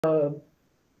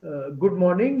Good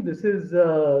morning. This is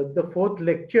the fourth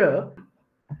lecture.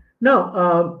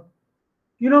 Now,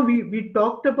 we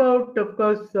talked about, of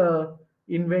course,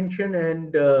 invention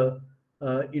and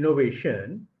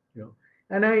innovation.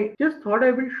 And I just thought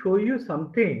I will show you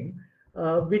something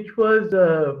which was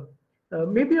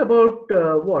maybe about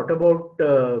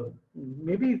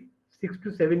maybe 6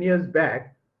 to 7 years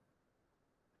back.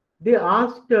 They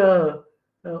asked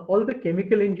all the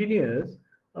chemical engineers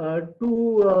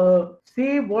to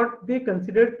say what they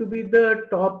considered to be the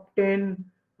top 10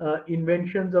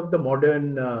 inventions of the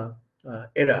modern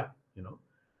era.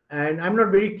 And I'm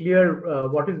not very clear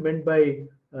what is meant by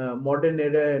modern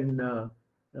era and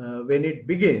when it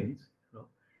begins.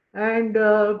 And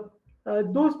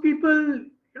those people,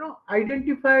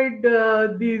 identified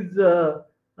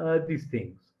these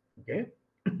things. Okay,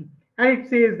 and it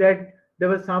says that there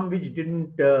were some which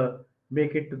didn't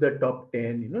make it to the top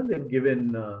 10. They've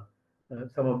given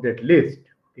some of that list.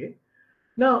 Okay,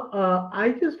 now I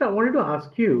wanted to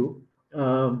ask you,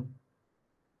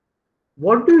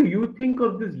 what do you think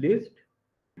of this list?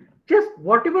 Just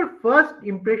whatever first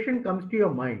impression comes to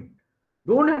your mind.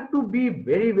 Don't have to be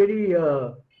very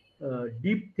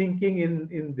deep thinking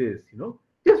in this.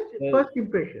 Just Well, first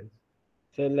impressions.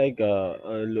 so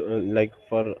like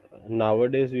for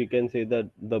nowadays, we can say that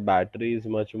the battery is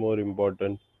much more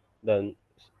important than,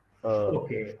 uh,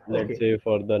 Okay, let's okay. say,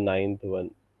 for the ninth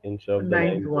one. Instead of the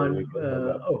Ninth ninth one, we one. can have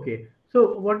battery. Okay.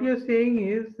 So what you're saying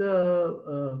is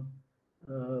uh,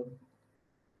 uh,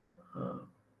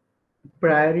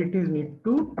 priorities need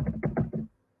to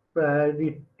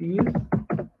priorities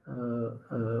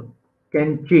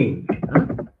can change.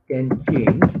 Can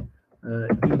change.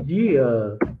 E.g.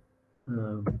 Uh,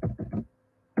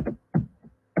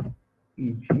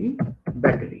 e.g.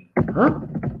 battery.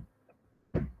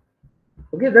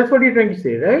 Okay, that's what you're trying to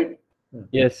say, right?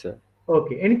 Yes, sir.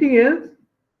 Okay. Anything else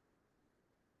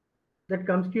that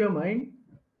comes to your mind?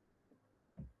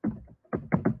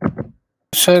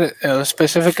 Sir,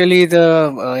 specifically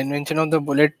the invention of the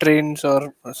bullet trains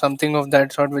or something of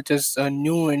that sort, which is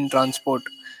new in transport.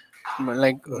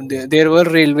 Like Okay. there were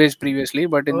railways previously,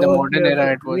 but in the Okay, modern okay,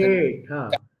 era, it wasn't. great.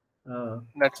 Uh,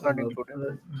 That's not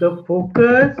included. the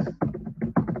focus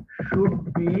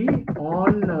should be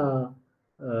on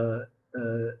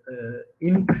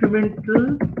incremental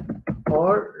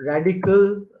or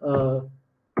radical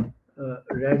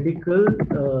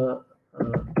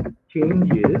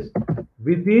changes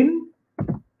within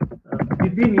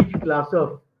within each class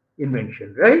of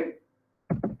invention, right?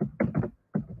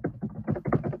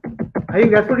 I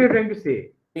think that's what you're trying to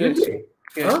say, isn't Yes. it?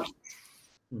 Yes. Huh?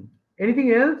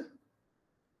 Anything else?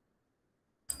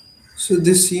 So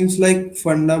this seems like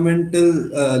fundamental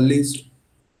list,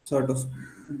 sort of,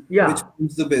 which Yeah,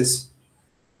 comes the best.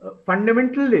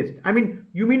 fundamental list. I mean,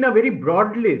 you mean a very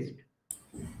broad list.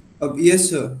 Yes,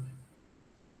 sir.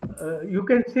 You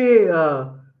can say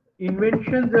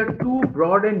inventions are too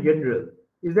broad and general.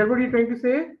 Is that what you're trying to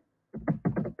say?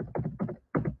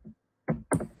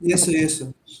 Yes, sir. Yes,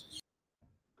 sir.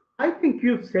 I think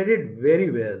you've said it very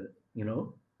well,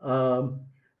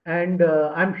 and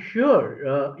I'm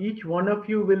sure each one of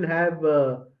you will have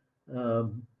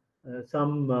um,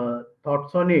 some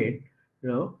thoughts on it, you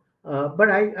know. But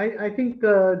I think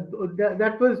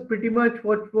that was pretty much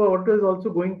what was also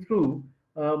going through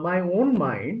my own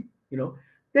mind,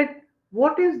 that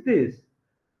what is this?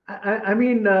 I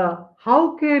mean,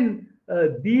 how can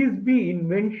these be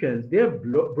inventions? They are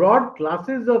broad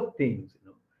classes of things.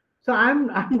 So I'm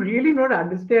really not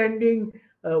understanding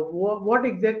what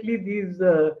exactly these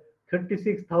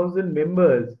 36,000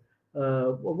 members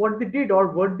what they did, or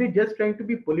were they just trying to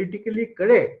be politically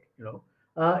correct?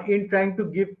 In trying to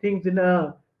give things in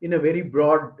a very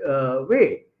broad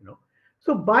way.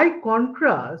 So by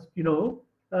contrast,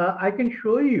 I can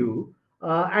show you,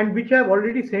 and which I've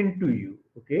already sent to you.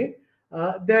 Okay,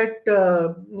 that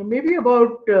maybe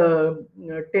about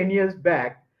 10 years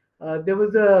back, there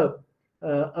was a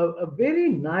very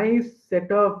nice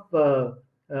set of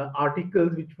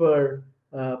articles which were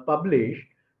published,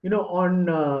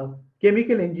 on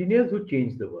chemical engineers who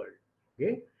changed the world.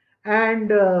 Okay, and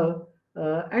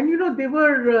they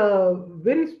were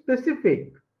very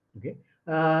specific. Okay,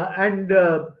 and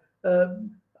uh,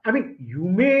 I mean, you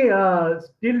may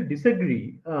still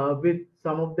disagree with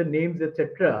some of the names,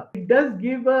 etc. It does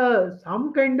give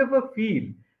some kind of a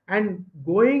feel, and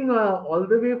going all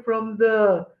the way from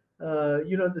the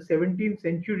 17th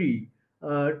century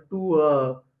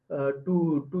to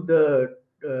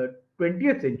the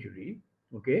 20th century.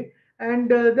 Okay, and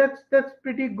that's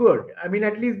pretty good. I mean,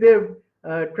 at least they've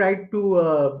tried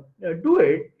to do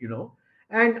it.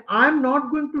 And I'm not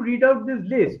going to read out this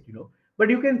list, but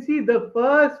you can see the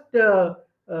first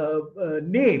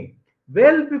name,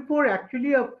 well before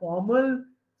actually a formal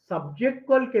subject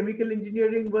called chemical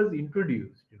engineering was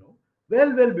introduced,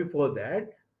 well before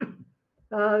that.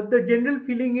 The general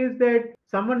feeling is that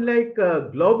someone like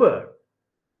Glauber,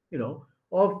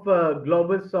 of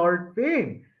Glauber salt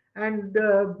fame, and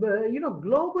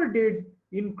Glauber did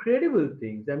incredible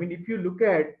things. I mean, if you look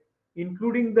at,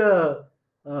 including the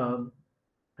um,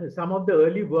 some of the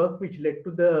early work which led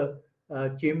to the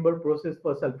chamber process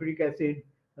for sulfuric acid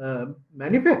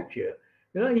manufacture.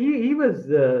 He was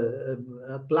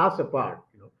a class apart.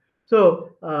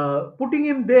 So putting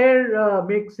him there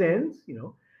makes sense.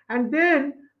 And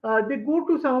then they go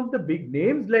to some of the big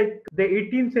names like the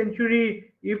 18th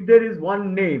century. If there is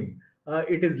one name,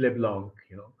 it is Leblanc.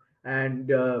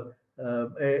 And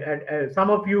some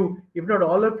of you, if not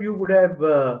all of you, would have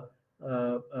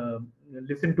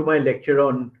listened to my lecture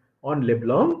on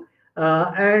Leblanc,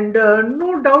 and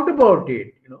no doubt about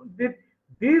it.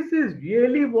 This is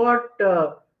really what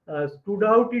stood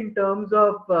out in terms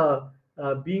of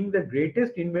being the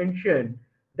greatest invention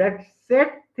that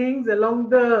set things along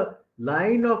the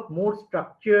line of more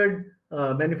structured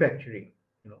manufacturing,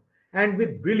 and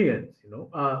with brilliance,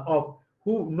 of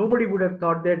who nobody would have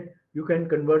thought that you can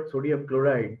convert sodium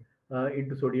chloride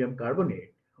into sodium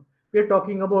carbonate. We are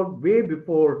talking about way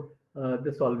before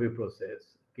the Solvay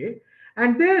process. Okay,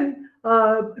 and then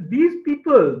these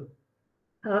people,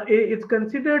 it's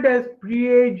considered as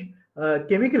pre-age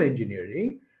chemical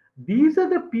engineering. These are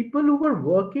the people who were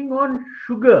working on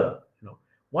sugar.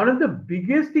 One of the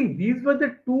biggest things. These were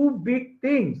the two big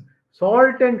things: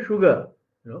 salt and sugar.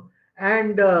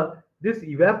 And this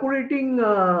evaporating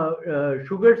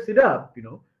sugar syrup,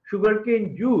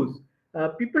 sugarcane juice.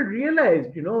 People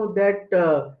realized,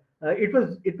 that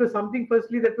it was something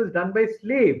firstly that was done by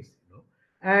slaves,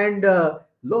 and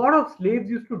lot of slaves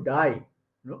used to die,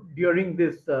 during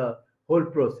this whole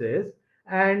process.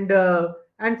 And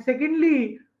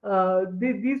secondly,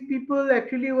 these people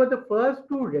actually were the first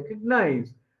to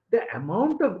recognize the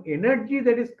amount of energy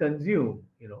that is consumed,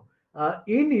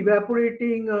 in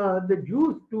evaporating the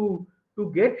juice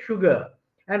to get sugar,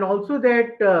 and also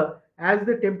that as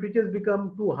the temperatures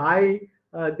become too high,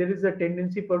 there is a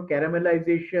tendency for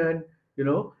caramelization,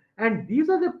 and these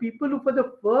are the people who for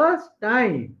the first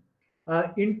time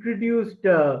introduced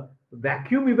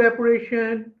vacuum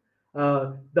evaporation,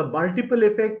 the multiple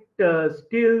effect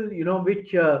still,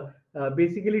 which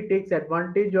basically takes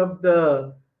advantage of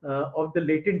the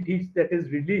latent heat that is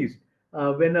released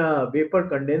when a vapor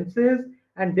condenses,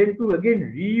 and then to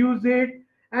again reuse it,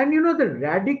 and the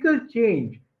radical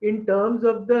change in terms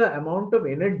of the amount of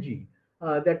energy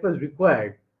that was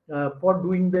required for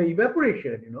doing the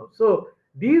evaporation. So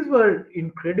these were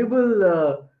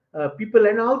incredible people,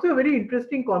 and also a very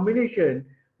interesting combination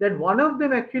that one of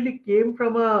them actually came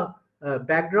from a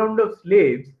background of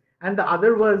slaves, and the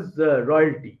other was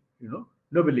royalty,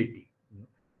 nobility.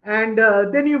 And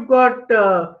then you've got,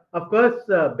 of course,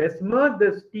 Bessemer,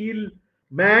 the steel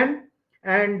man,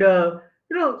 and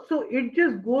so it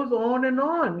just goes on and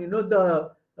on.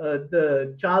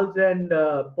 The Charles and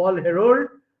Paul Herold,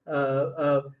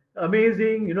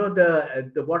 amazing.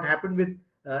 The what happened with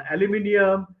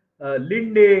aluminium,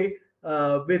 Linde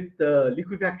with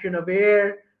liquefaction of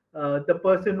air, the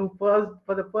person who first,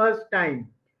 for the first time,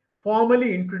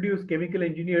 formally introduced chemical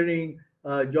engineering,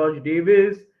 George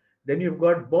Davis. Then you've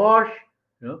got Bosch,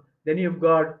 then you've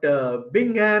got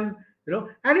Bingham,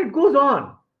 and it goes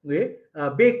on. Okay,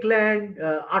 Bakeland,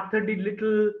 Arthur D.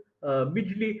 Little,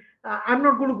 Midgley. I'm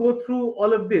not going to go through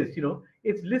all of this.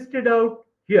 It's listed out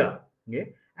here.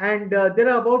 Okay, and there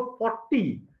are about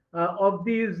 40 of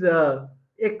these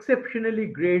exceptionally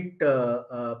great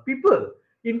people,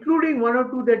 including one or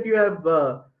two that you have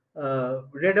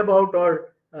read about,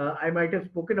 or I might have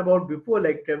spoken about before,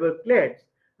 like Trevor Kletz,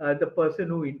 the person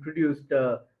who introduced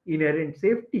inherent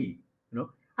safety.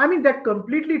 I mean, that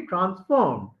completely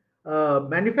transformed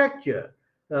manufacture,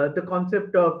 the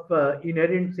concept of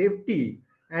inherent safety,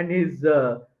 and his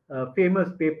famous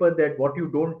paper that what you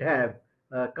don't have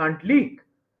can't leak.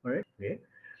 All right. Okay.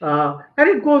 And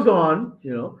it goes on.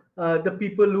 The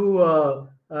people who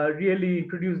really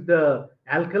introduced the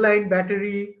alkaline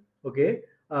battery. Okay.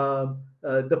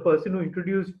 The person who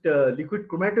introduced liquid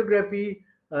chromatography.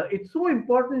 It's so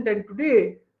important, and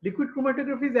today liquid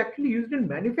chromatography is actually used in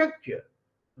manufacture.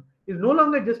 It's no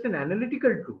longer just an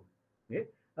analytical tool. Okay?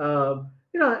 The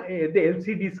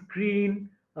LCD screen,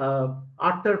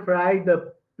 Arthur Fry,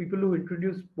 the people who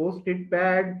introduced post-it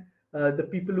pad, the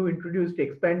people who introduced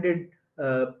expanded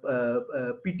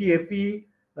PTFE,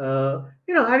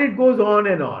 and it goes on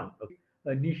and on. Okay?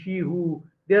 Nishi, who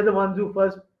they are the ones who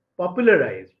first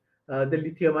popularized the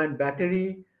lithium-ion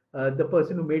battery. The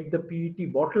person who made the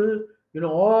PET bottle.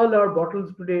 All our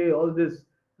bottles today, all this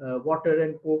water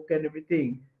and Coke and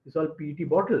everything is all PET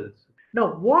bottles.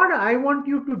 Now, what I want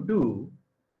you to do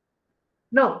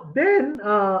now, then, in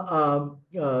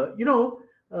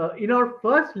our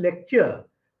first lecture,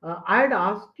 I had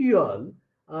asked you all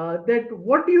that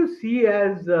what do you see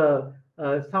as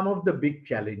some of the big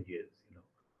challenges?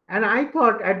 And I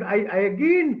thought, and I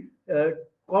again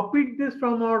copied this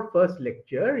from our first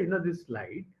lecture, this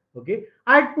slide. Okay,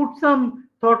 I put some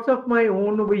thoughts of my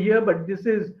own over here, but this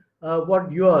is what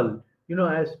you all,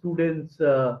 as students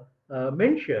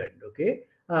mentioned. Okay,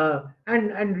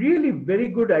 and really very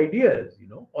good ideas,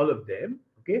 all of them.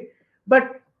 Okay,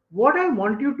 but what I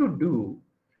want you to do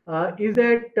is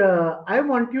that I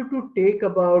want you to take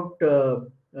about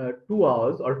 2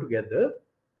 hours altogether,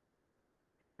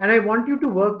 and I want you to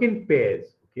work in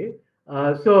pairs. Okay,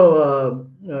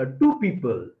 two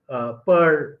people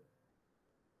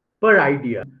per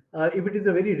idea. If it is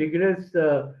a very rigorous,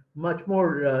 much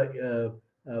more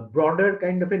broader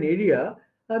kind of an area,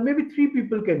 maybe three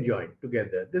people can join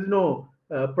together. There's no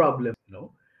problem.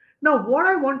 Now, what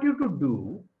I want you to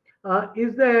do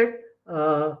is that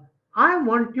I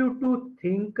want you to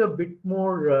think a bit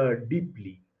more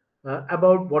deeply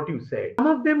about what you said. Some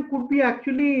of them could be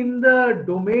actually in the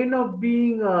domain of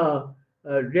being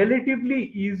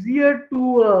relatively easier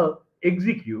to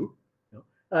execute.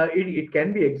 It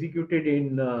can be executed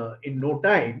in no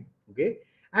time. Okay,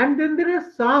 and then there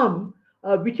are some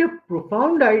which are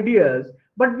profound ideas,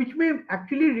 but which may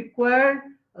actually require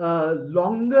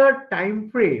longer time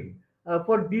frame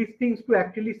for these things to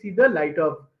actually see the light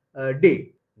of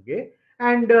day. Okay,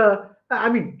 and I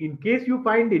mean, in case you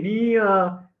find any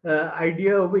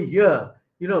idea over here,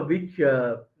 which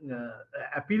uh,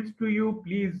 appeals to you,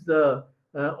 please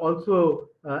also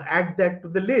add that to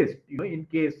the list. In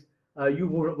case you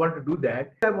want to do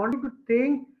that, I want you to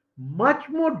think much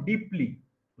more deeply,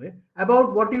 okay,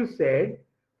 about what you said.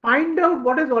 Find out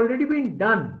what has already been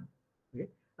done. Okay?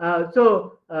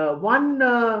 One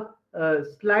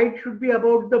slide should be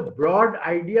about the broad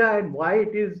idea and why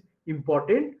it is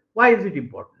important. Why is it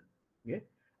important? Okay?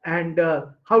 And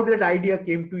how that idea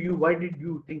came to you? Why did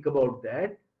you think about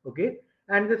that? Okay.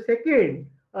 And the second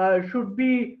should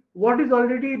be what is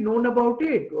already known about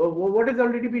it, or what has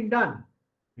already been done,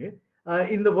 okay,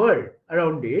 in the world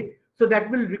around it. So that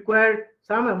will require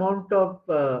some amount of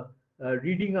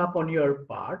reading up on your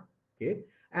part. Okay.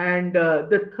 And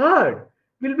the third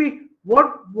will be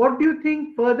what do you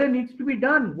think further needs to be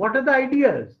done? What are the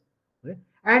ideas? Okay?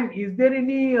 And is there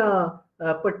any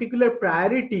particular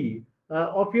priority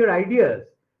of your ideas?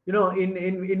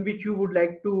 In which you would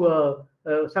like to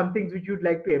some things which you'd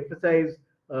like to emphasize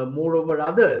more over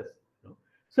others.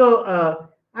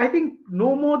 I think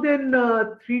no more than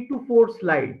 3 to 4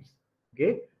 slides.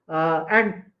 Okay,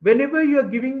 and whenever you are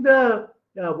giving the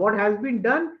what has been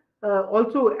done,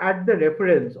 also add the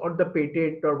reference or the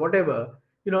patent or whatever,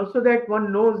 so that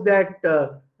one knows that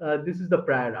this is the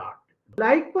prior art.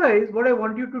 Likewise, what I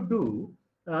want you to do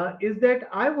is that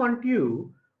I want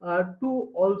you to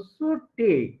also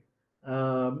take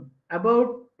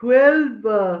about 12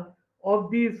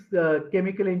 of these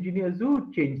chemical engineers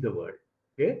who changed the world.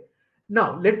 Okay.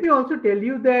 Now, let me also tell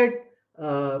you that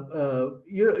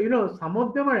some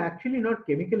of them are actually not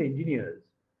chemical engineers.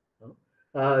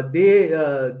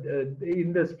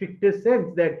 In the strictest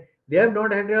sense, that they have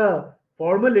not had a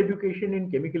formal education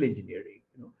in chemical engineering,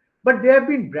 but they have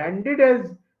been branded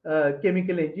as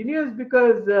chemical engineers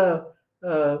because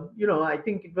I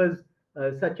think it was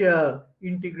such a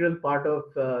integral part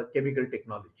of chemical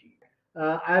technology.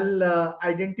 I'll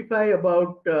identify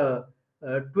about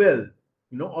 12,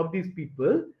 of these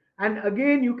people, and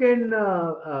again you can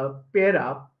pair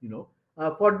up,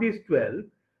 for these 12.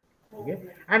 Okay,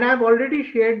 and I've already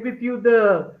shared with you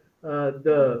the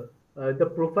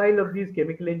profile of these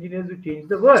chemical engineers who changed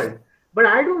the world. But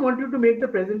I don't want you to make the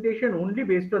presentation only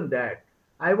based on that.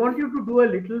 I want you to do a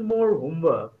little more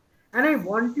homework, and I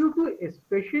want you to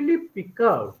especially pick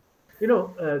out,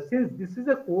 since this is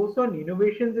a course on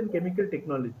innovations in chemical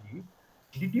technology,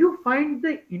 did you find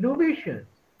the innovations?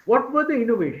 What were the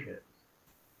innovations?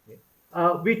 Okay,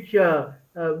 which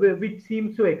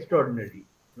seem so extraordinary?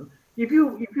 If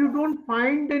you don't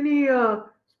find any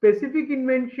specific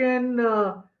invention,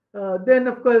 then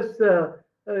of course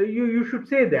you should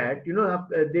say that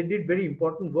they did very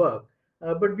important work,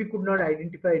 but we could not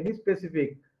identify any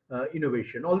specific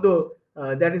innovation. Although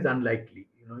that is unlikely.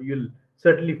 You'll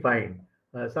certainly find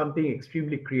something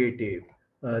extremely creative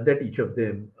that each of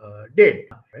them did.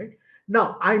 Right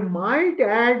Now, I might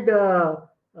add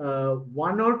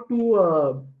one or two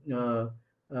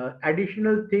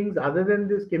additional things other than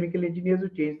this chemical engineers who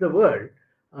changed the world.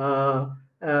 Uh,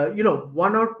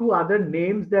 One or two other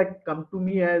names that come to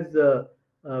me as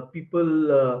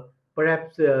people.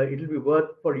 Perhaps it'll be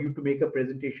worth for you to make a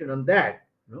presentation on that.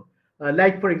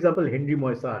 Like for example, Henry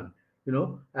Moissan.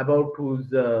 About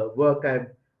whose work I've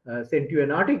sent you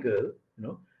an article.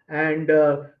 And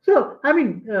so, I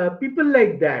mean, people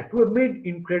like that who have made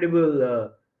incredible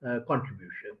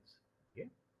contributions. Okay?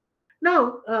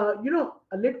 Now,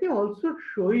 let me also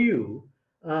show you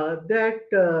that,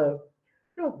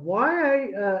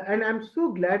 why and I'm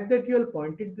so glad that you all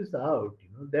pointed this out,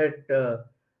 that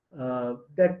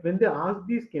when they asked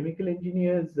these chemical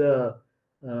engineers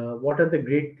what are the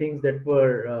great things that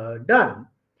were done,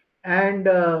 and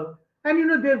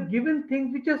they've given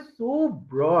things which are so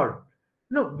broad.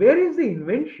 Where is the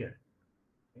invention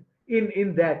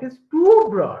in that? Is too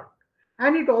broad,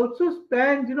 and it also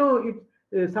spans,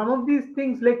 some of these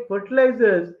things like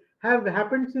fertilizers have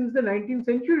happened since the 19th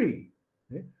century.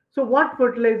 So what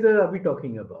fertilizer are we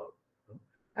talking about?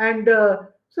 And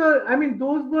so, I mean,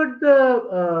 those were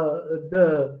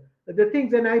the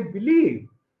things, and I believe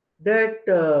that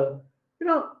to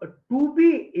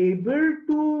be able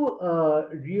to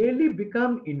really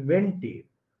become inventive,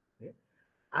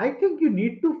 I think you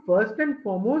need to first and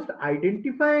foremost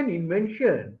identify an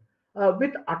invention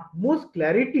with utmost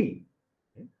clarity.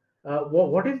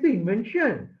 What is the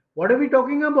invention? What are we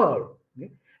talking about?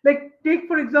 Like, take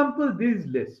for example this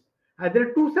list. There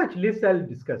are two such lists I'll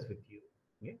discuss with you.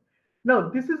 Okay? Now,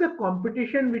 this is a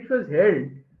competition which was held,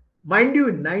 mind you,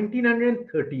 in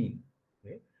 1913.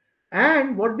 Okay?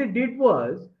 And what they did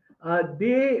was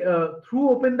they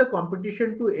threw open the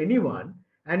competition to anyone,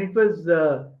 and it was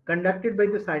conducted by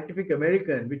the Scientific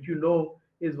American, which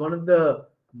is one of the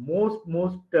most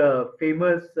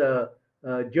famous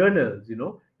journals,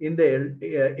 in the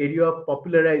area of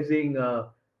popularizing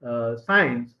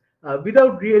science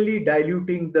without really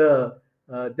diluting the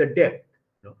depth,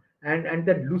 and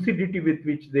that lucidity with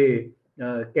which they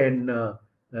can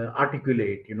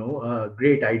articulate,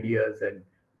 great ideas and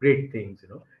great things.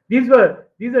 These are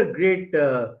great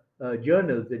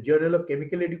journals: the Journal of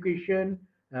Chemical Education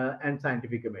and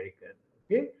Scientific American.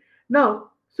 Okay,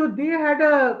 now, so they had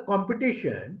a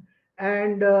competition,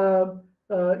 and the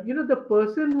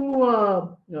person who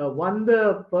won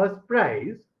the first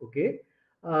prize, okay,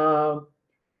 uh,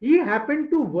 he happened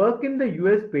to work in the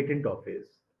US Patent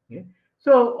Office. Okay?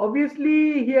 So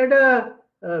obviously he had a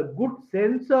good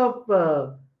sense of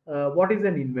what is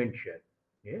an invention.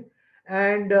 Okay?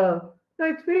 And now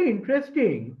it's very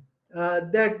interesting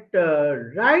that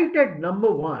right at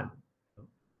number one,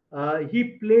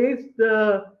 he placed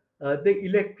the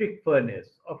electric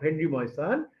furnace of Henry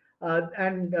Moissan,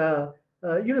 and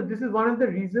this is one of the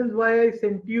reasons why I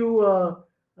sent you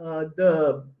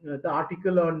the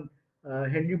article on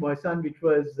Henry Moissan, which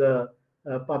was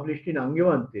published in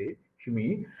Angewante,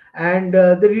 Shimi. And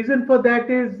the reason for that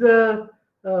is,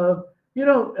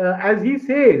 as he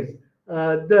says,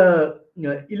 the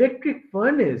electric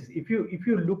furnace. If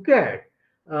you look at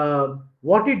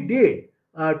what it did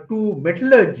to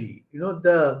metallurgy,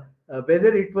 the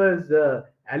whether it was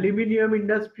aluminium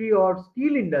industry or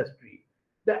steel industry,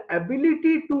 the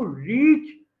ability to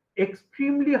reach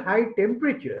extremely high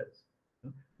temperatures,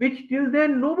 which till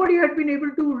then nobody had been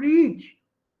able to reach.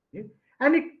 Okay?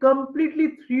 And it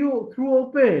completely threw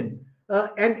open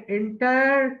an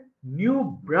entire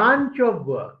new branch of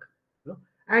work.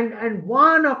 And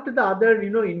one after the other,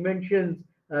 inventions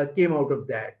came out of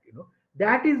that.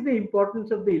 That is the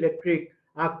importance of the electric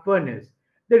arc furnace.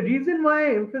 The reason why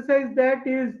I emphasize that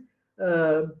is,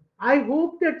 uh, I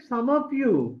hope that some of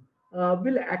you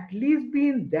will at least be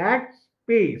in that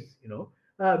space,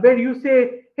 where you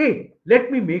say, hey,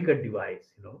 let me make a device,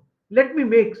 let me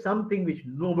make something which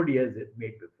nobody has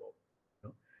made before.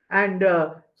 And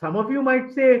some of you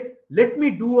might say, let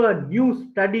me do a new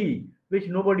study which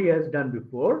nobody has done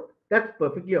before. That's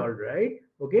perfectly all right.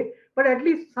 Okay. But at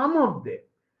least some of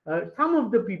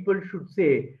the people should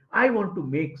say, I want to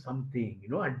make something,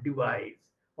 a device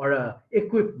or a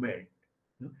equipment,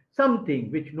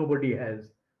 something which nobody has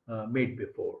made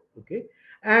before. Okay.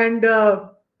 And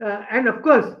of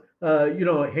course,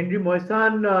 Henry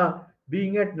Moissan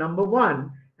being at number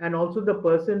one, and also the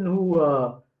person who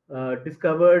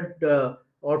discovered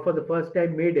or for the first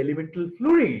time made elemental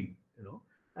fluorine,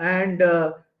 and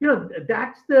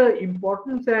that's the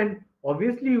importance. And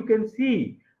obviously you can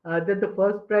see that the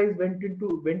first prize went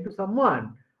to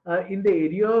someone in the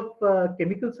area of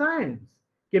chemical science,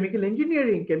 chemical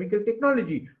engineering, chemical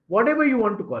technology, whatever you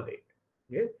want to call it.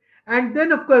 Okay? And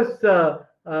then, of course, uh,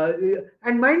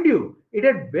 and mind you, it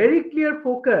had very clear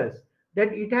focus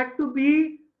that it had to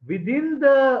be within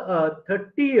the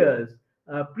 30 years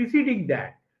preceding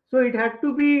that. So it had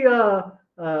to be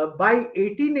by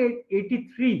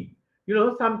 1883,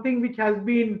 something which has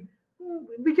been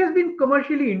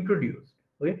commercially introduced.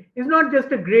 Okay, it's not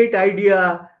just a great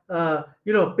idea,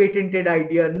 patented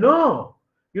idea. No,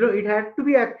 it had to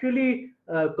be actually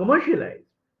commercialized.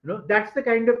 That's the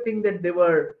kind of thing that they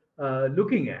were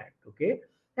looking at. Okay,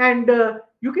 and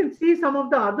you can see some of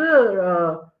the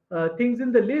other things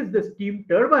in the list: the steam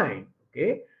turbine.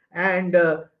 Okay, and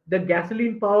the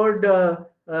gasoline powered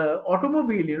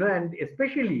automobile. And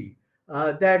especially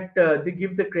that they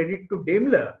give the credit to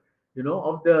Daimler,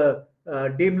 of the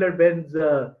Daimler Benz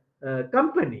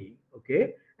company.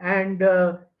 Okay, and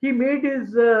he made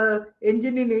his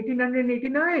engine in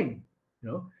 1889.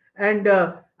 And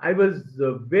I was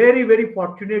very, very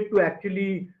fortunate to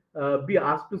actually be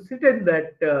asked to sit in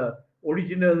that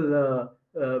original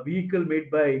vehicle made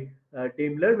by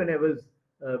Daimler when I was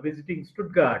visiting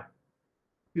Stuttgart.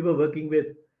 We were working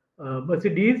with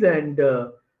Mercedes, and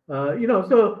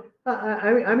so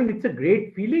I mean, it's a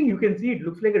great feeling. You can see it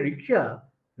looks like a rickshaw,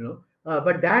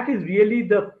 but that is really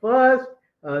the first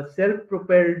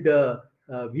self-propelled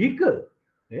vehicle.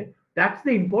 Okay? That's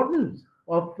the importance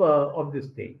of this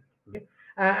thing. Okay?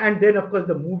 And then, of course,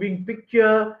 the moving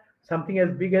picture, something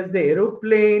as big as the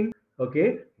aeroplane.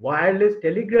 Okay, wireless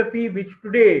telegraphy, which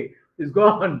today is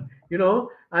gone.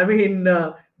 I mean,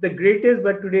 the greatest,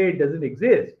 but today it doesn't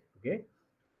exist. Okay,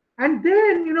 and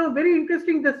then, very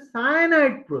interesting, the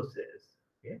cyanide process.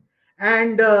 Okay,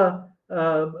 and the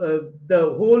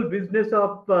whole business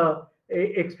of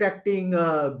extracting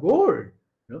gold.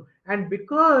 And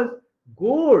because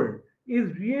gold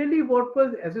is really what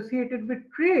was associated with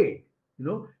trade,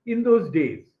 in those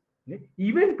days. Okay?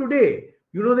 Even today,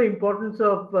 the importance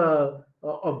of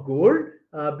gold,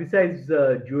 besides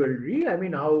jewelry. I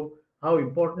mean, how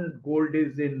important gold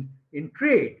is in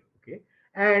trade. Okay,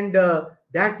 and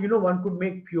that, one could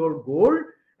make pure gold,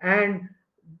 and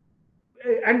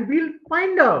we'll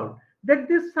find out that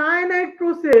this cyanide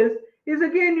process is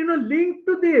again, linked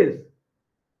to this,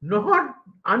 not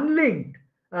unlinked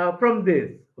from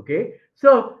this. Okay,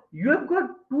 so you have got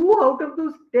 2 out of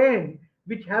those 10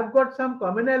 which have got some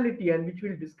commonality, and which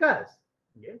we'll discuss.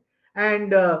 Okay,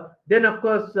 and then, of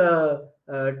course,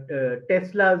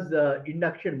 Tesla's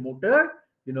induction motor,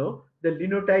 the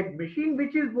linotype machine,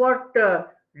 which is what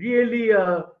really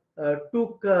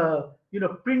took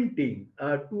printing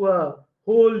to a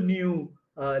whole new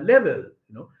level.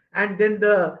 And then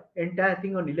the entire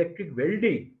thing on electric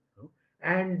welding.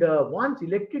 And once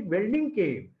electric welding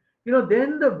came,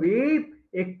 then the way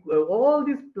all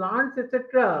these plants,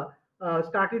 etc.,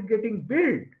 started getting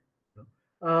built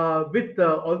with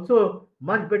also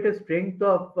much better strength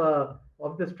of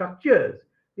the structures.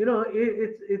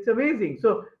 It's amazing.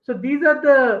 So these are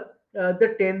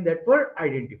the 10 that were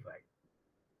identified.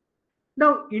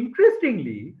 Now,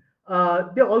 interestingly,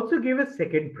 they also gave a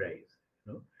second prize,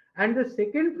 and the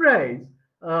second prize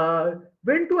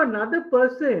went to another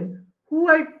person who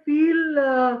I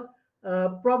feel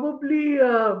probably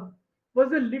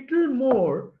was a little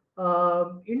more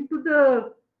into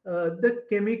the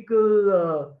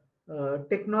chemical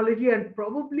technology, and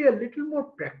probably a little more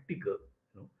practical.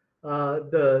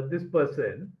 This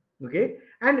person. Okay,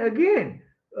 and again,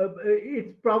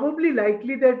 it's probably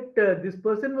likely that this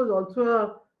person was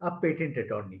also a patent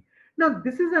attorney. Now,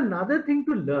 this is another thing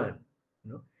to learn,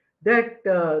 that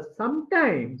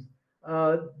sometimes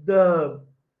the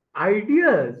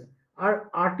ideas are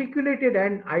articulated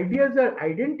and ideas are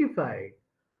identified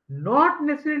not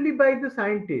necessarily by the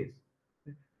scientists.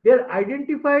 They're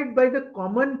identified by the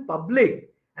common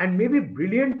public, and maybe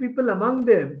brilliant people among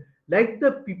them, like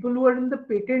the people who are in the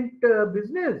patent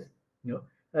business.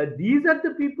 These are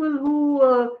the people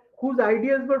whose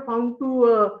ideas were found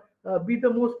to be the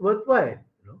most worthwhile.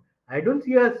 I don't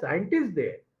see a scientist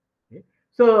there. Okay?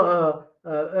 So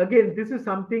again, this is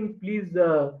something, please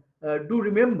do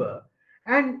remember.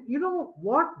 And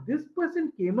what this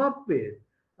person came up with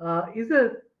is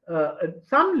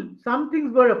some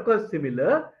things were, of course,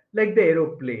 similar, like the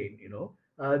aeroplane.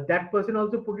 That person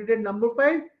also put it at number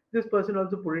 5. This person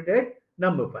also put it at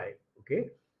number 5. Okay,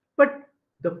 but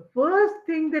the first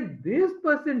thing that this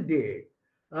person did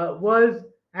was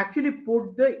actually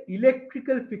put the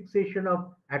electrical fixation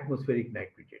of atmospheric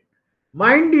nitrogen.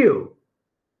 Mind you,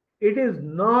 it is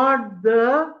not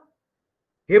the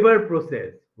Haber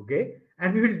process. Okay,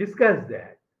 and we will discuss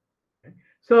that.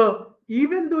 So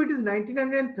even though it is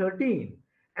 1913,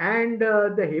 and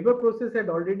the Haber process had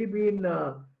already been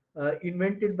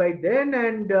invented by then,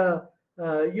 and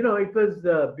it was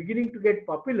beginning to get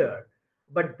popular.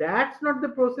 But that's not the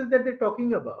process that they're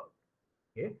talking about.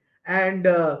 Okay? And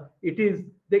it is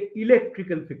the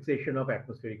electrical fixation of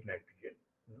atmospheric nitrogen,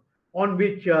 on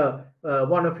which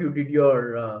one of you did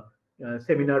your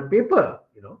seminar paper,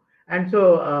 and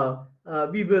so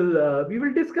we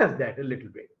will discuss that a little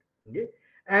bit. Okay,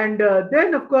 and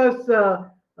then of course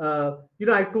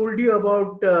I told you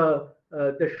about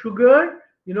the sugar,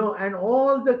 and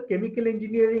all the chemical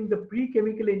engineering, the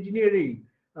pre-chemical engineering,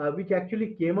 which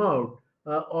actually came out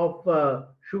of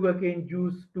sugarcane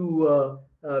juice to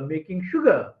making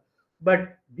sugar.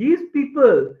 But these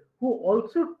people who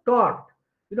also taught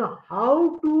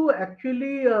how to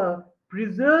actually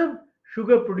preserve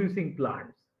sugar producing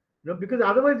plants, because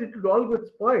otherwise it would all get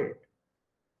spoiled.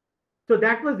 So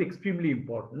that was extremely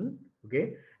important.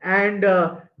 Okay, and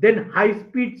then high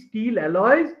speed steel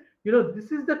alloys,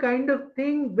 this is the kind of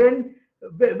thing when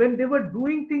they were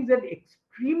doing things at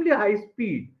extremely high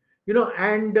speed,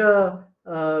 and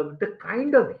the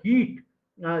kind of heat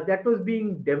that was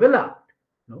being developed,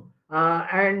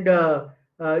 and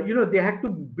they had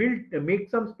to make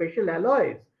some special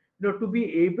alloys, to be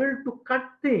able to cut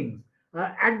things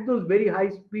at those very high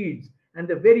speeds and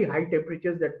the very high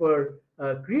temperatures that were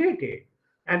created.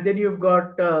 And then you've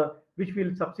got, which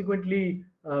will subsequently,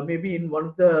 maybe in one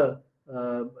of the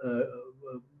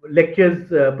lectures,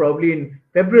 probably in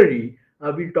February,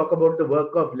 we'll talk about the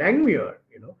work of Langmuir,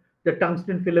 the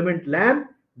tungsten filament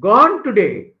lamp, gone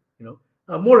today,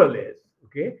 more or less.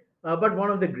 Okay, but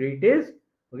one of the greatest.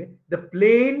 Okay, the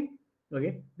plane.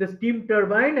 Okay, the steam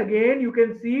turbine. Again, you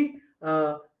can see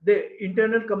the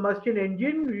internal combustion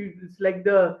engine. It's like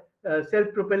the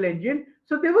self-propelled engine.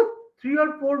 So there were three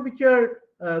or four which are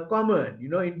common,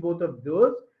 in both of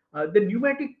those. The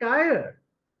pneumatic tire.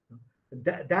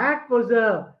 That was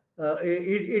a.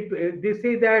 They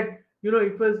say that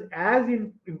it was as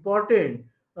important,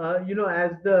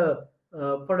 as the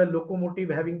for a locomotive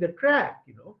having the track,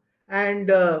 and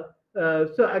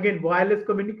so again, wireless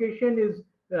communication is,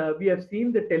 we have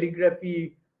seen the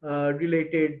telegraphy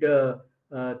related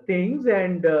things,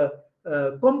 and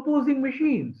composing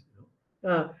machines,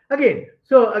 again,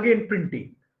 so again,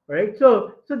 printing, right?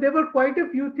 So there were quite a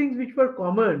few things which were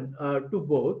common to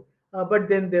both, but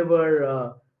then there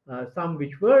were some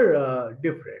which were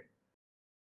different.